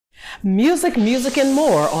Music, music, and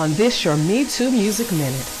more on this, your MeTooMusic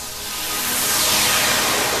Minute.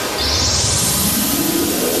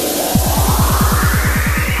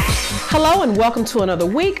 Hello and welcome to another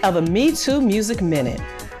week of the MeTooMusic Minute.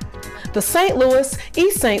 The St. Louis,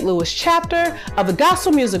 East St. Louis chapter of the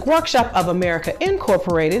Gospel Music Workshop of America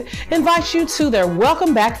Incorporated invites you to their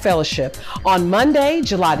Welcome Back Fellowship on Monday,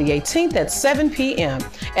 July the 18th at 7 p.m.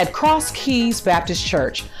 at Cross Keys Baptist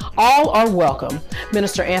Church. All are welcome.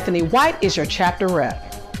 Minister Anthony White is your chapter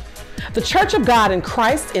rep. The Church of God in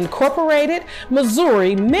Christ Incorporated,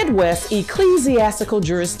 Missouri Midwest Ecclesiastical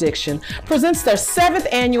Jurisdiction presents their 7th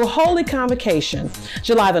annual Holy Convocation,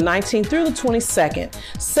 July the 19th through the 22nd,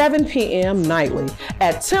 7 p.m. nightly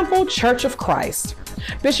at Temple Church of Christ.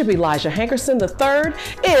 Bishop Elijah Hankerson III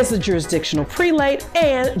is the jurisdictional prelate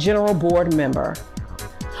and general board member.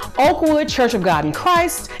 Oakwood Church of God in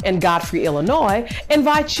Christ in Godfrey, Illinois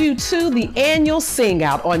invites you to the annual Sing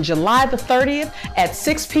Out on July the 30th at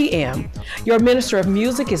 6 p.m. Your minister of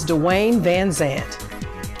music is Dwayne Van Zant.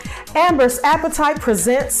 Amber's Appetite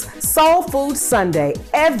presents Soul Food Sunday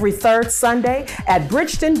every third Sunday at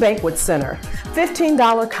Bridgeton Banquet Center.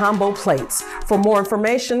 $15 combo plates. For more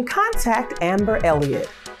information, contact Amber Elliott.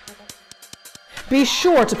 Be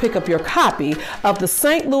sure to pick up your copy of the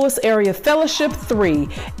St. Louis Area Fellowship 3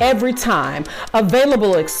 every time,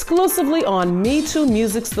 available exclusively on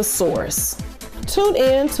MeTooMusic's The Source. Tune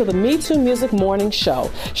in to the MeTooMusic Morning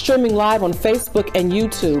Show, streaming live on Facebook and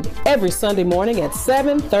YouTube every Sunday morning at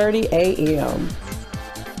 7:30 a.m.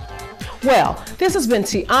 Well, this has been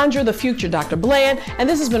Tiandra, the future Dr. Bland, and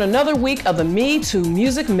this has been another week of the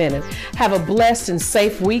MeTooMusic Minute. Have a blessed and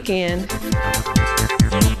safe weekend.